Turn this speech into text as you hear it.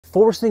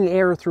Forcing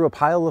air through a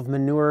pile of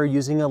manure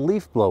using a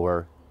leaf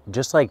blower,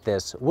 just like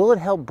this, will it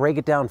help break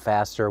it down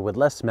faster with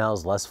less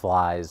smells, less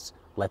flies?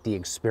 Let the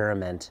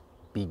experiment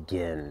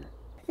begin.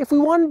 If we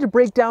wanted to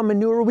break down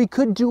manure, we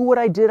could do what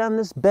I did on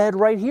this bed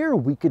right here.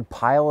 We could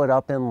pile it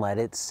up and let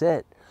it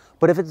sit.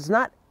 But if it's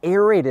not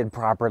aerated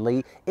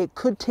properly, it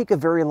could take a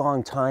very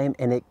long time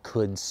and it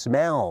could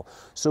smell.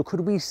 So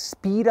could we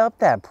speed up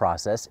that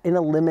process and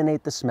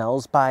eliminate the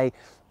smells by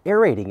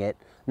aerating it,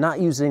 not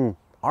using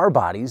our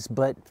bodies,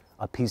 but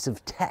a piece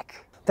of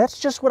tech? That's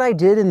just what I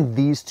did in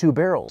these two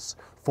barrels.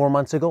 4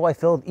 months ago, I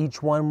filled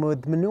each one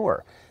with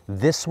manure.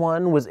 This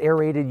one was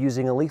aerated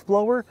using a leaf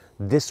blower.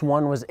 This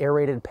one was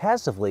aerated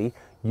passively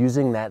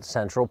using that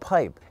central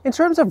pipe. In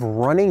terms of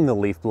running the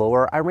leaf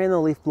blower, I ran the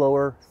leaf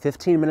blower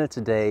 15 minutes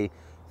a day,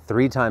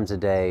 3 times a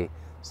day,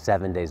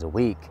 7 days a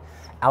week.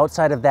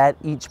 Outside of that,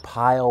 each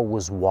pile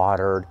was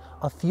watered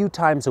a few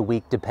times a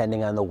week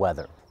depending on the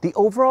weather. The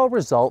overall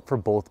result for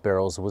both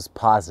barrels was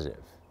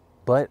positive,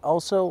 but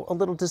also a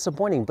little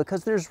disappointing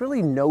because there's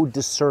really no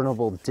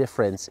discernible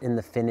difference in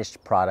the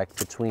finished product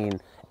between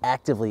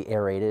actively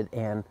aerated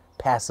and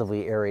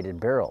passively aerated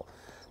barrel.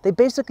 They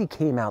basically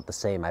came out the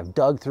same. I've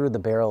dug through the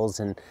barrels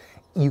and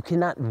you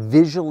cannot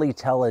visually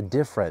tell a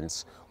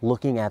difference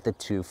looking at the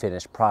two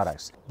finished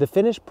products. The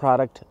finished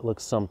product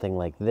looks something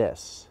like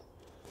this.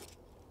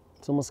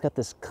 It's almost got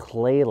this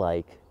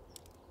clay-like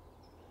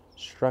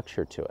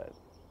structure to it.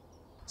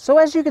 So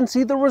as you can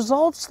see, the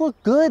results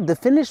look good. The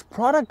finished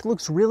product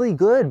looks really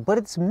good, but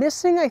it's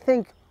missing, I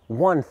think,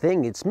 one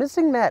thing. It's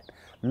missing that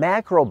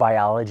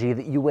macrobiology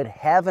that you would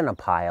have in a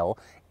pile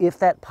if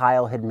that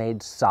pile had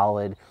made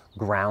solid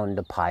ground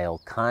to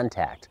pile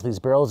contact. These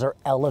barrels are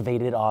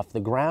elevated off the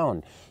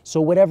ground.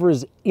 So whatever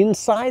is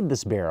inside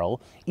this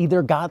barrel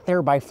either got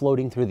there by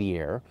floating through the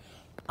air,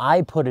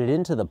 I put it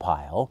into the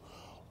pile,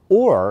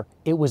 or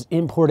it was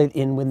imported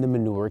in when the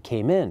manure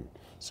came in.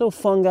 So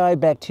fungi,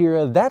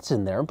 bacteria, that's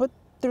in there, but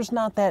there's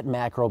not that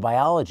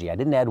macrobiology. I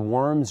didn't add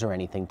worms or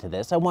anything to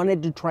this. I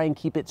wanted to try and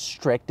keep it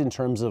strict in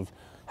terms of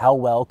how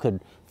well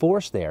could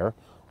forced air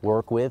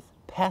work with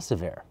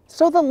passive air.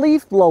 So the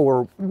leaf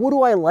blower, what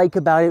do I like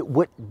about it?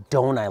 What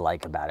don't I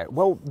like about it?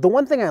 Well, the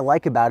one thing I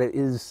like about it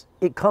is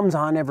it comes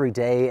on every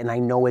day and I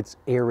know it's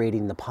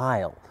aerating the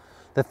pile.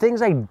 The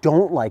things I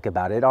don't like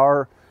about it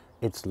are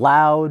it's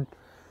loud,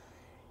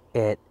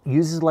 it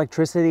uses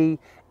electricity,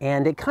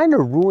 and it kind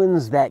of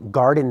ruins that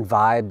garden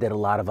vibe that a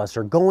lot of us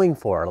are going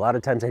for. A lot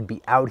of times I'd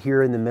be out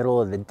here in the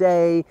middle of the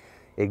day,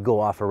 it'd go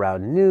off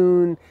around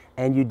noon,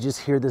 and you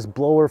just hear this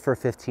blower for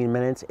 15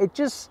 minutes. It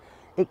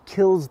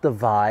kills the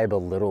vibe a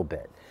little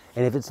bit.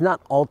 And if it's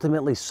not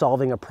ultimately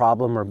solving a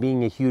problem or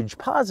being a huge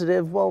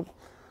positive, well,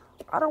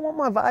 I don't want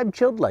my vibe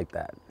chilled like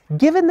that.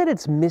 Given that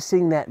it's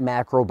missing that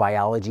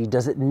macrobiology,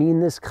 does it mean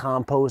this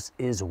compost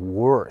is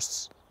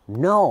worse?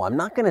 No, I'm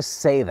not gonna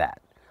say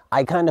that.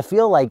 I kind of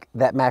feel like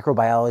that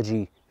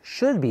macrobiology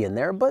should be in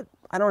there, but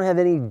I don't have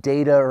any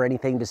data or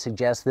anything to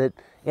suggest that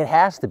it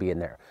has to be in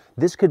there.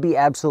 This could be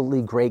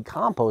absolutely great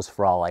compost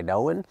for all I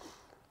know, and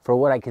for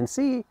what I can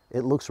see,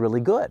 it looks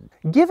really good.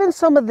 Given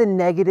some of the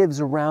negatives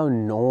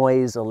around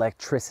noise,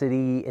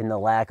 electricity, and the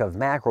lack of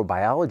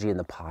macrobiology in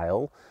the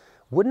pile,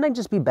 wouldn't I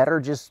just be better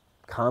just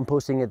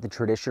composting it the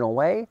traditional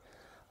way?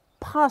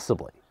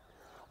 Possibly.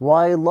 Well,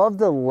 I love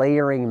the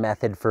layering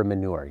method for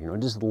manure,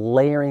 just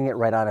layering it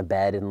right on a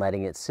bed and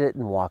letting it sit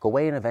and walk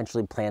away and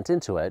eventually plant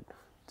into it.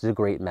 It's a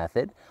great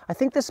method. I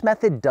think this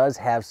method does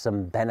have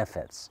some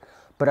benefits,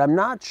 but I'm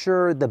not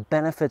sure the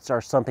benefits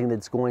are something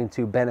that's going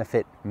to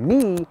benefit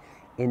me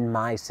in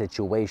my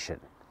situation.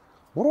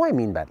 What do I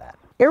mean by that?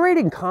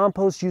 Aerating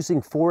compost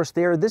using forced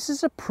air, this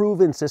is a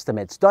proven system.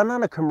 It's done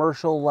on a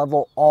commercial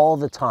level all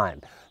the time.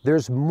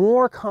 There's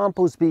more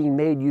compost being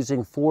made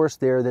using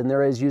forced air than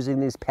there is using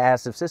these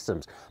passive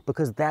systems,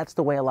 because that's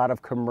the way a lot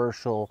of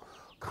commercial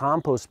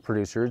compost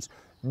producers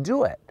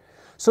do it.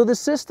 So the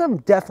system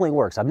definitely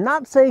works. I'm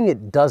not saying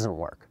it doesn't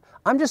work.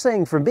 I'm just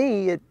saying for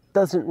me, it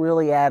doesn't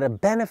really add a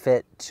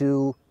benefit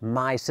to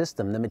my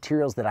system, the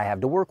materials that I have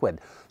to work with.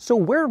 So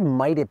where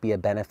might it be a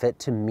benefit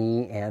to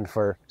me and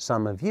for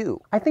some of you?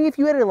 I think if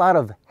you had a lot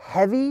of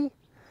heavy,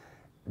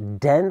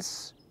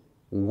 dense,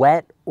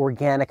 wet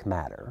organic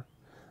matter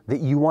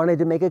that you wanted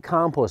to make a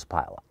compost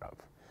pile out of,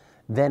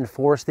 then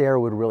forced air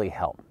would really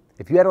help.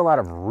 If you had a lot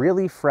of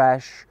really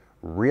fresh,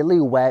 really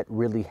wet,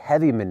 really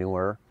heavy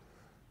manure,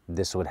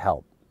 this would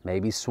help.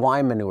 Maybe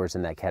swine manures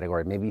in that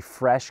category, maybe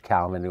fresh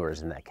cow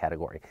manures in that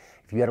category.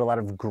 If you had a lot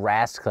of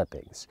grass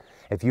clippings,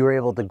 if you were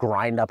able to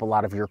grind up a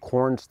lot of your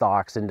corn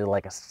stalks into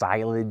like a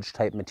silage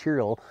type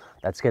material,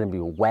 that's gonna be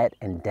wet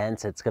and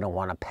dense, it's gonna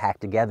wanna pack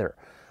together.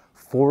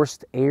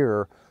 Forced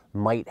air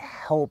might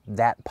help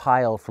that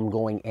pile from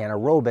going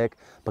anaerobic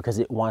because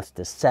it wants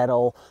to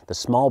settle. The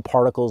small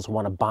particles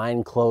want to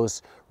bind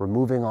close,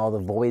 removing all the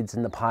voids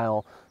in the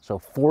pile. So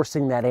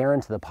forcing that air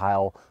into the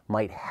pile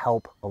might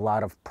help a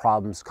lot of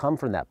problems come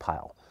from that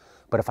pile.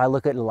 But if I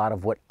look at a lot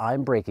of what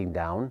I'm breaking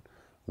down,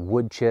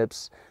 wood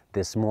chips,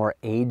 this more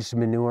aged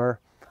manure,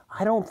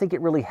 I don't think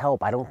it really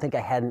helped. I don't think I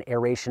had an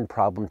aeration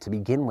problem to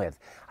begin with.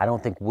 I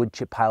don't think wood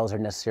chip piles are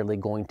necessarily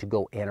going to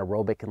go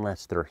anaerobic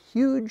unless they're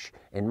huge,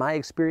 in my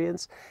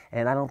experience.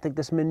 And I don't think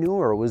this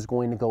manure was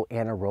going to go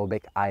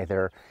anaerobic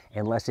either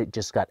unless it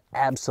just got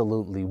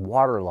absolutely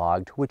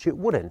waterlogged, which it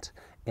wouldn't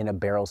in a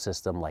barrel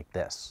system like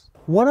this.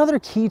 One other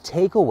key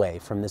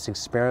takeaway from this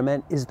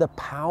experiment is the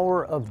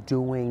power of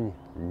doing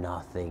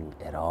nothing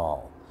at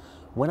all.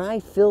 When I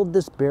filled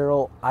this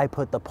barrel, I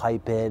put the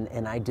pipe in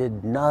and I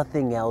did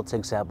nothing else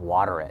except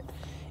water it.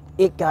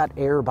 It got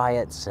air by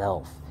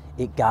itself.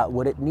 It got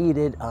what it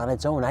needed on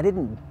its own. I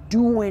didn't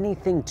do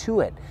anything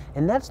to it.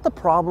 And that's the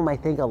problem I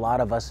think a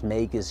lot of us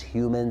make as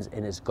humans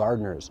and as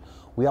gardeners.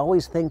 We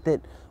always think that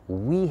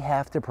we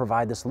have to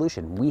provide the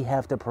solution. We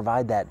have to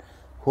provide that,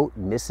 quote,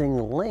 missing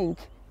link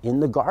in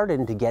the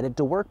garden to get it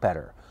to work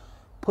better.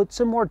 Put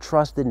some more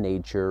trust in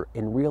nature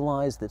and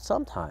realize that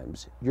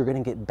sometimes you're going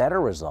to get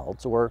better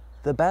results or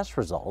the best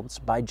results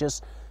by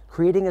just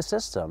creating a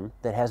system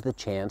that has the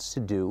chance to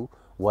do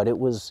what it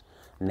was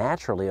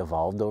naturally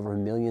evolved over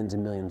millions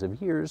and millions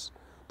of years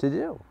to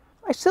do.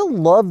 I still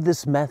love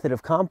this method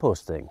of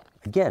composting.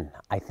 Again,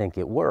 I think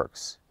it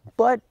works,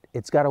 but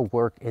it's got to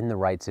work in the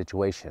right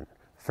situation.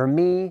 For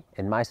me,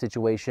 in my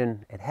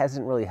situation, it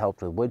hasn't really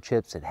helped with wood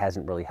chips, it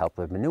hasn't really helped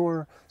with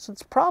manure, so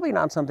it's probably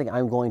not something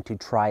I'm going to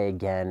try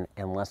again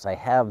unless I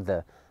have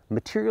the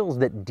materials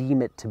that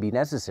deem it to be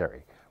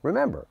necessary.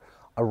 Remember,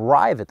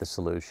 arrive at the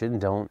solution,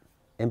 don't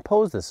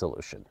impose the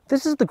solution.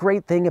 This is the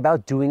great thing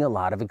about doing a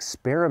lot of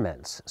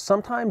experiments.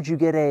 Sometimes you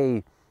get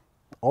a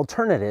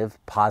alternative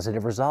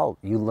positive result.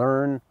 You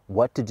learn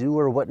what to do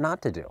or what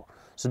not to do.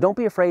 So don't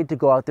be afraid to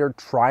go out there,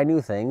 try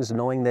new things,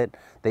 knowing that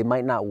they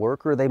might not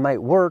work or they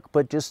might work,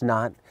 but just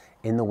not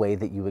in the way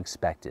that you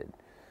expected.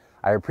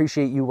 I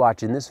appreciate you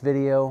watching this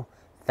video.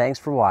 Thanks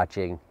for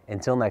watching.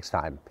 Until next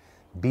time,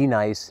 be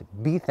nice,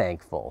 be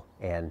thankful,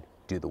 and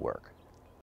do the work.